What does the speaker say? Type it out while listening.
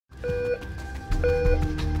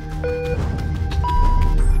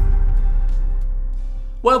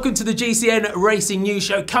Welcome to the GCN Racing News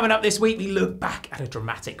Show. Coming up this week, we look back at a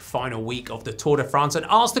dramatic final week of the Tour de France and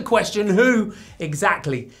ask the question, who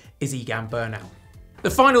exactly is Egan Bernal?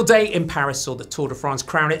 The final day in Paris saw the Tour de France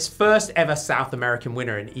crown its first ever South American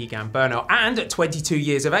winner in Egan Bernal, and at 22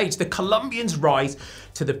 years of age, the Colombian's rise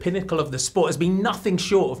to the pinnacle of the sport has been nothing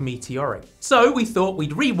short of meteoric. So we thought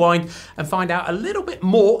we'd rewind and find out a little bit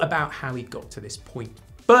more about how he got to this point.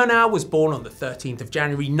 Bernal was born on the 13th of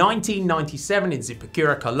January 1997 in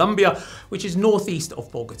Zipaquira, Colombia, which is northeast of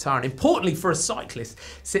Bogota, and importantly for a cyclist,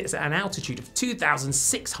 sits at an altitude of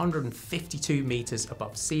 2,652 meters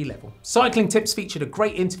above sea level. Cycling Tips featured a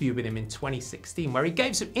great interview with him in 2016 where he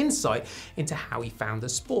gave some insight into how he found the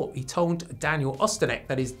sport. He told Daniel Ostanek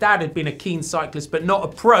that his dad had been a keen cyclist but not a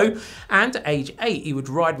pro, and at age 8 he would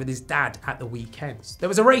ride with his dad at the weekends. There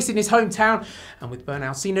was a race in his hometown, and with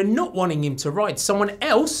Bernal Senior not wanting him to ride, someone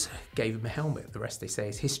else gave him a helmet. The rest, they say,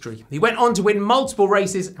 is history. He went on to win multiple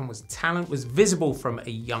races and his talent was visible from a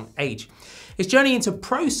young age. His journey into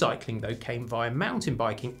pro cycling, though, came via mountain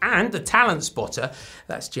biking and the talent spotter,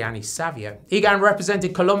 that's Gianni Savio. Egan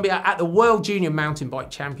represented Colombia at the World Junior Mountain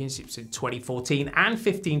Bike Championships in 2014 and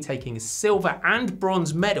 15, taking silver and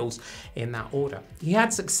bronze medals in that order. He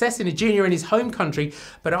had success in a junior in his home country,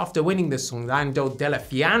 but after winning the Solando della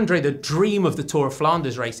Fiandre, the dream of the Tour of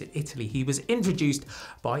Flanders race in Italy, he was introduced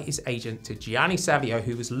by his agent to Gianni Savio,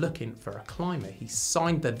 who was looking for a climber. He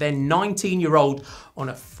signed the then 19-year-old on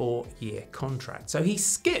a 4-year contract. So he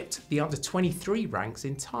skipped the under-23 ranks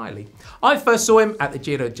entirely. I first saw him at the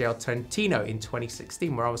Giro del Trentino in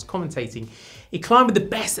 2016, where I was commentating. He climbed with the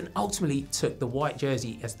best and ultimately took the white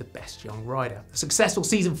jersey as the best young rider. A successful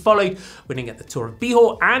season followed, winning at the Tour of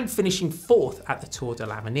Bihor and finishing 4th at the Tour de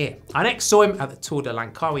l'Avenir. I next saw him at the Tour de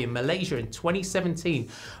Langkawi in Malaysia in 2017,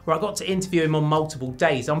 where I got to interview him on multiple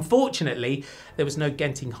days. Unfortunately, there was no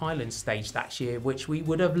Genting Highlands stage that year, which we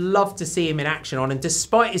would have loved to see him in action on, and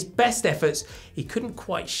despite his best efforts, he couldn't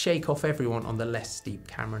quite shake off everyone on the less steep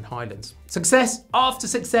Cameron Highlands. Success after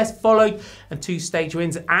success followed, and 2 stage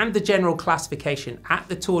wins and the general classification at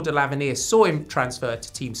the Tour de l'Avenir saw him transfer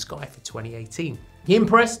to Team Sky for 2018. He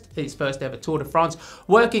impressed at his first ever Tour de France,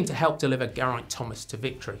 working to help deliver Geraint Thomas to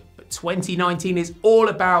victory. But 2019 is all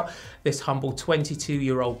about this humble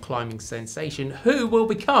 22-year-old climbing sensation who will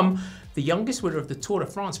become the youngest winner of the Tour de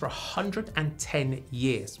France for 110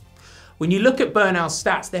 years. When you look at Bernal's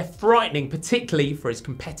stats, they're frightening, particularly for his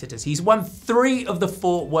competitors. He's won 3 of the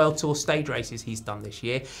 4 World Tour stage races he's done this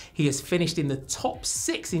year. He has finished in the top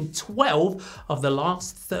 6 in 12 of the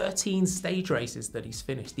last 13 stage races that he's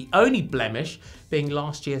finished. The only blemish being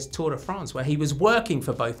last year's Tour de France, where he was working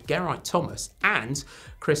for both Geraint Thomas and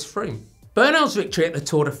Chris Froome. Bernal's victory at the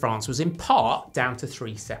Tour de France was in part down to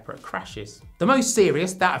 3 separate crashes. The most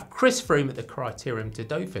serious, that of Chris Froome at the Criterium de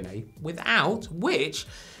Dauphiné, without which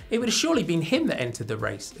it would have surely been him that entered the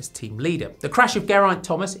race as team leader. The crash of Geraint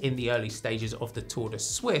Thomas in the early stages of the Tour de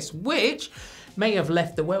Suisse, which may have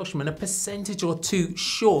left the Welshman a percentage or 2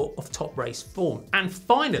 short of top race form. And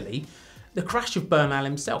finally, the crash of Bernal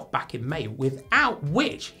himself back in May, without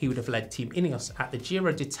which he would have led Team Ineos at the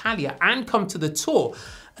Giro d'Italia and come to the Tour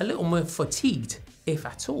a little more fatigued, if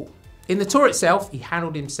at all. In the Tour itself, he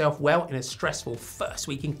handled himself well in a stressful first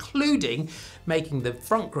week, including making the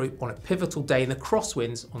front group on a pivotal day in the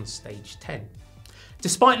crosswinds on stage 10.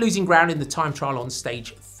 Despite losing ground in the time trial on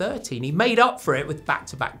stage 13, he made up for it with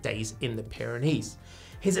back-to-back days in the Pyrenees.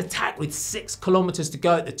 His attack with 6 kilometers to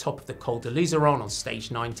go at the top of the Col de Liseron on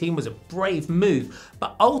stage 19 was a brave move,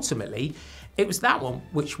 but ultimately it was that one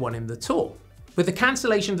which won him the Tour. With the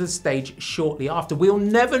cancellation of the stage shortly after, we'll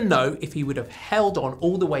never know if he would have held on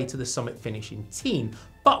all the way to the summit finish in Tignes.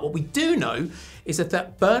 But what we do know is that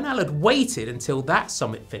if Bernal had waited until that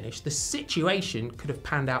summit finish, the situation could have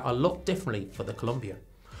panned out a lot differently for the Colombian.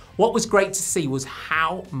 What was great to see was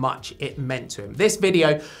how much it meant to him. This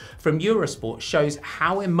video from Eurosport shows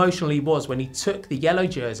how emotional he was when he took the yellow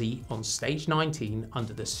jersey on stage 19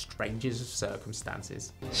 under the strangest of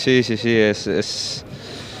circumstances. Sí,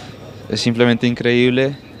 es simplemente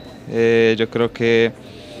increíble. Yo creo que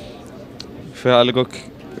fue algo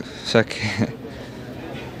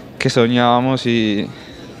que soñábamos y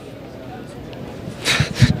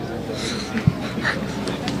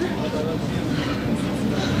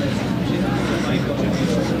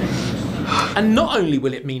And not only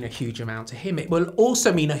will it mean a huge amount to him, it will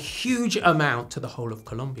also mean a huge amount to the whole of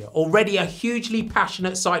Colombia. Already a hugely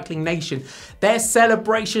passionate cycling nation, their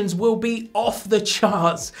celebrations will be off the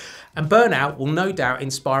charts. And Bernal will no doubt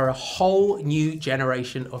inspire a whole new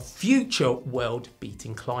generation of future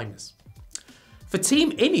world-beating climbers. For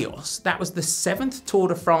Team Ineos, that was the 7th Tour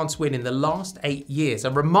de France win in the last 8 years,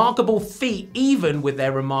 a remarkable feat even with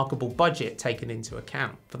their remarkable budget taken into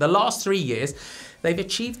account. For the last 3 years, they've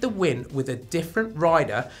achieved the win with a different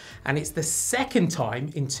rider, and it's the second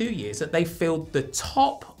time in 2 years that they filled the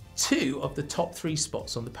top 2 of the top 3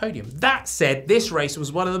 spots on the podium. That said, this race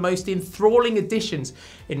was one of the most enthralling additions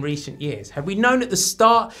in recent years. Had we known at the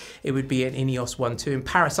start it would be an Ineos 1-2 in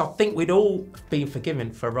Paris, I think we'd all been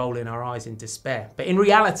forgiven for rolling our eyes in despair. But in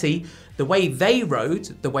reality, the way they rode,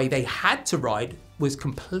 the way they had to ride, was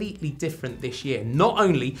completely different this year. Not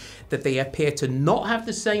only did they appear to not have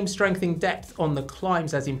the same strength and depth on the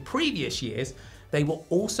climbs as in previous years, they were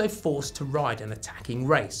also forced to ride an attacking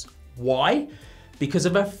race. Why? Because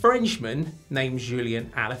of a Frenchman named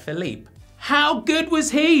Julian Alaphilippe. How good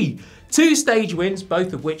was he? 2 stage wins,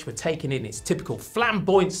 both of which were taken in its typical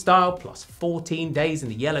flamboyant style, plus 14 days in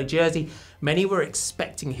the yellow jersey. Many were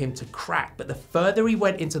expecting him to crack, but the further he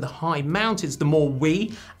went into the high mountains, the more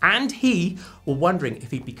we and he were wondering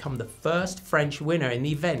if he'd become the first French winner in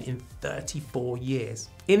the event in 34 years.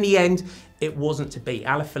 In the end, it wasn't to be.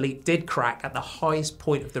 Alaphilippe did crack at the highest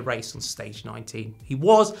point of the race on stage 19. He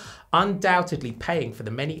was undoubtedly paying for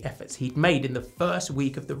the many efforts he'd made in the first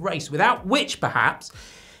week of the race, without which perhaps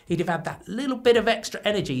he'd have had that little bit of extra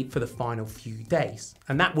energy for the final few days.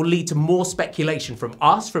 And that will lead to more speculation from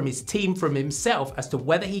us, from his team, from himself, as to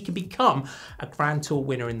whether he can become a Grand Tour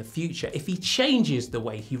winner in the future if he changes the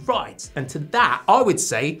way he rides. And to that, I would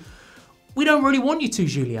say, we don't really want you to,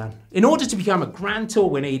 Julian. In order to become a Grand Tour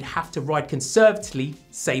winner, you'd have to ride conservatively,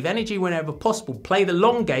 save energy whenever possible, play the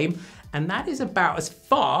long game, and that is about as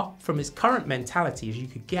far from his current mentality as you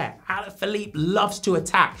could get. Alaphilippe loves to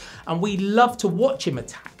attack, and we love to watch him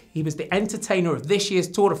attack. He was the entertainer of this year's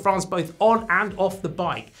Tour de France, both on and off the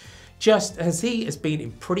bike, just as he has been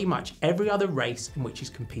in pretty much every other race in which he's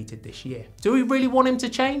competed this year. Do we really want him to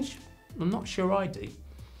change? I'm not sure I do.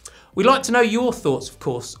 We'd like to know your thoughts, of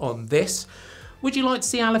course, on this. Would you like to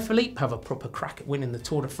see Alaphilippe have a proper crack at winning the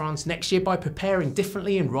Tour de France next year by preparing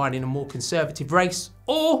differently and riding a more conservative race?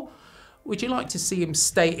 Or would you like to see him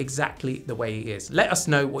stay exactly the way he is? Let us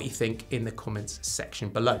know what you think in the comments section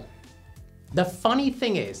below. The funny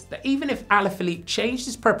thing is that even if Alaphilippe changed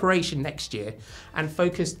his preparation next year and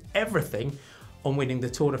focused everything on winning the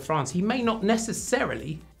Tour de France, he may not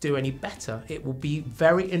necessarily do any better. It will be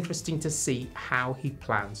very interesting to see how he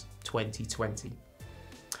plans 2020.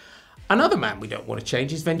 Another man we don't want to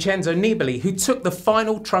change is Vincenzo Nibali, who took the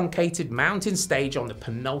final truncated mountain stage on the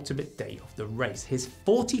penultimate day of the race, his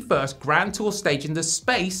 41st Grand Tour stage in the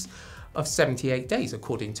space of 78 days,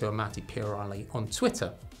 according to Amati Pirali on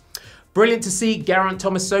Twitter. Brilliant to see Geraint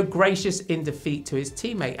Thomas so gracious in defeat to his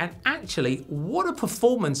teammate, and actually what a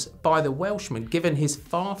performance by the Welshman given his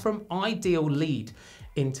far from ideal lead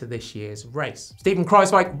into this year's race. Steven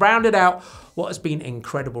Kruijswijk rounded out what has been an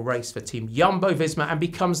incredible race for Team Jumbo-Visma and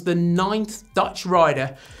becomes the 9th Dutch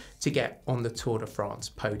rider to get on the Tour de France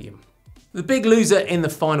podium. The big loser in the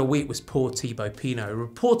final week was poor Thibaut Pinot, who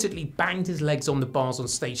reportedly banged his legs on the bars on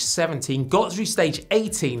stage 17, got through stage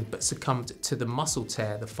 18, but succumbed to the muscle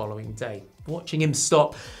tear the following day. Watching him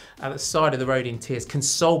stop at the side of the road in tears,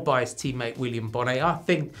 consoled by his teammate William Bonnet, I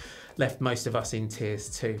think left most of us in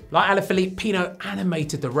tears too. Like Alaphilippe, Pinot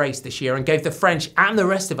animated the race this year and gave the French and the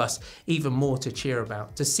rest of us even more to cheer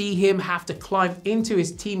about. To see him have to climb into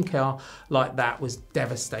his team car like that was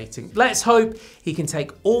devastating. Let's hope he can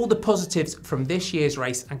take all the positives from this year's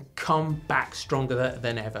race and come back stronger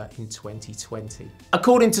than ever in 2020.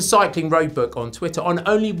 According to Cycling Roadbook on Twitter, on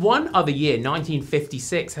only one other year,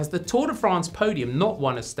 1956, has the Tour de France podium not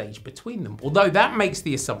won a stage between them. Although that makes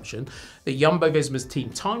the assumption that Jumbo-Visma's team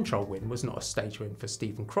time trial win was not a stage win for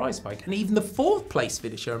Steven Kruijswijk, and even the 4th place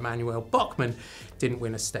finisher Emmanuel Buchmann didn't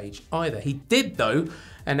win a stage either. He did though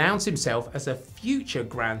announce himself as a future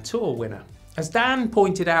Grand Tour winner. As Dan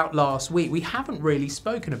pointed out last week, we haven't really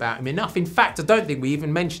spoken about him enough. In fact, I don't think we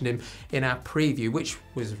even mentioned him in our preview, which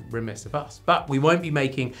was remiss of us. But we won't be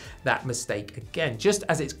making that mistake again. Just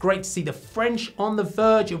as it's great to see the French on the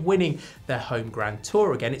verge of winning their home Grand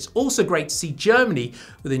Tour again, it's also great to see Germany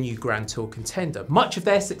with a new Grand Tour contender. Much of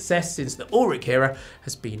their success since the Ulrich era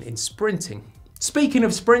has been in sprinting. Speaking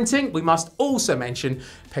of sprinting, we must also mention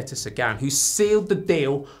Peter Sagan, who sealed the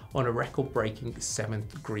deal on a record-breaking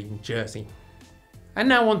 7th green jersey. And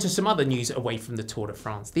now on to some other news away from the Tour de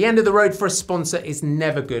France. The end of the road for a sponsor is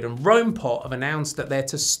never good, and Rome Pot have announced that they're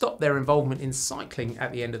to stop their involvement in cycling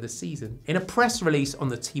at the end of the season. In a press release on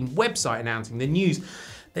the team website announcing the news,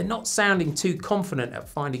 they're not sounding too confident at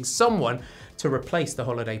finding someone to replace the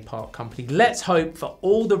holiday park company. Let's hope for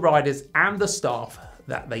all the riders and the staff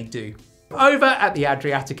that they do. Over at the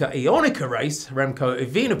Adriatica Ionica race, Remco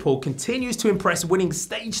Evenepoel continues to impress, winning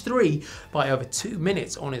stage 3 by over 2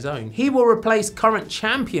 minutes on his own. He will replace current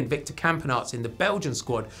champion Victor Campenaerts in the Belgian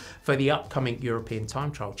squad for the upcoming European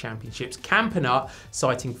Time Trial Championships. Campenaerts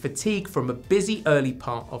citing fatigue from a busy early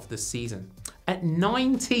part of the season. At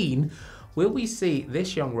 19, will we see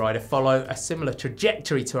this young rider follow a similar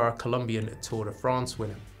trajectory to our Colombian Tour de France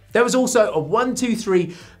winner? There was also a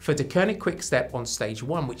 1-2-3 for De Koning Quick-Step on stage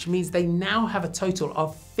 1, which means they now have a total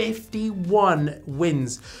of 51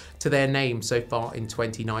 wins to their name so far in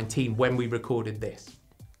 2019 when we recorded this.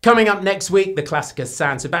 Coming up next week, the Classica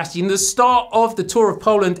San Sebastian, the start of the Tour of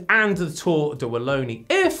Poland and the Tour de Wallonie.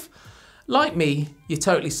 If, like me, you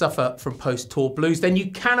totally suffer from post-tour blues, then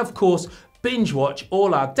you can, of course, binge watch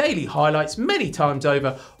all our daily highlights many times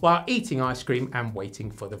over while eating ice cream and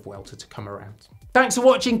waiting for the Vuelta to come around. Thanks for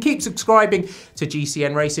watching. Keep subscribing to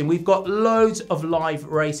GCN Racing. We've got loads of live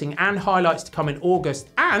racing and highlights to come in August.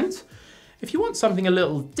 And if you want something a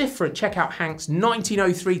little different, check out Hank's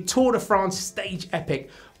 1903 Tour de France stage epic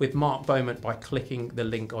with Mark Beaumont by clicking the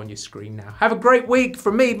link on your screen now. Have a great week.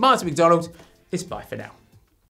 From me, Martin McDonald. It's bye for now.